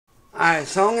Alright,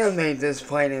 so I'm gonna make this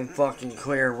plain and fucking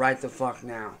clear right the fuck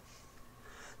now.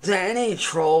 To any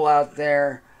troll out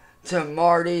there, to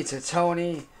Marty, to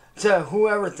Tony, to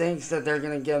whoever thinks that they're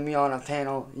gonna get me on a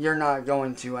panel, you're not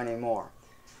going to anymore.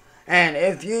 And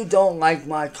if you don't like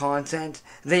my content,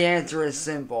 the answer is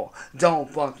simple. Don't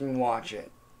fucking watch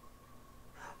it.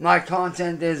 My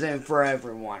content isn't for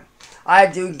everyone. I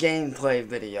do gameplay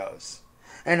videos.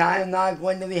 And I am not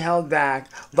going to be held back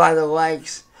by the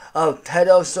likes of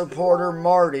pedo supporter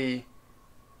Marty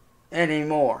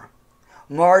anymore.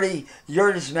 Marty,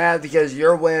 you're just mad because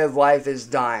your way of life is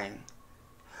dying.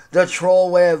 The troll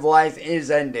way of life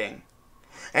is ending.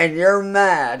 And you're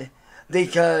mad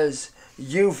because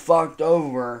you fucked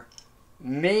over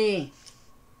me,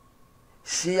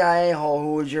 CIA hole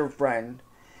who was your friend,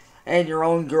 and your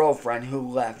own girlfriend who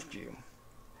left you.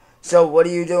 So what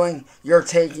are you doing? You're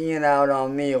taking it out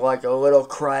on me like a little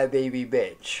crybaby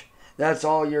bitch. That's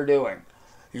all you're doing.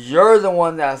 You're the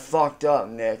one that fucked up,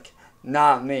 Nick,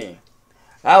 not me.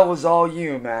 That was all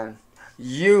you, man.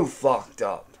 You fucked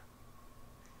up.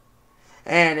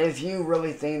 And if you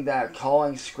really think that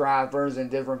calling scrappers and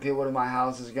different people to my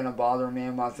house is going to bother me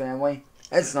and my family,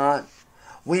 it's not.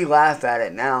 We laugh at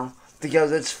it now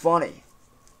because it's funny.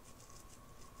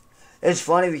 It's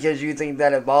funny because you think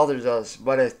that it bothers us,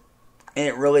 but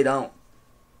it really don't.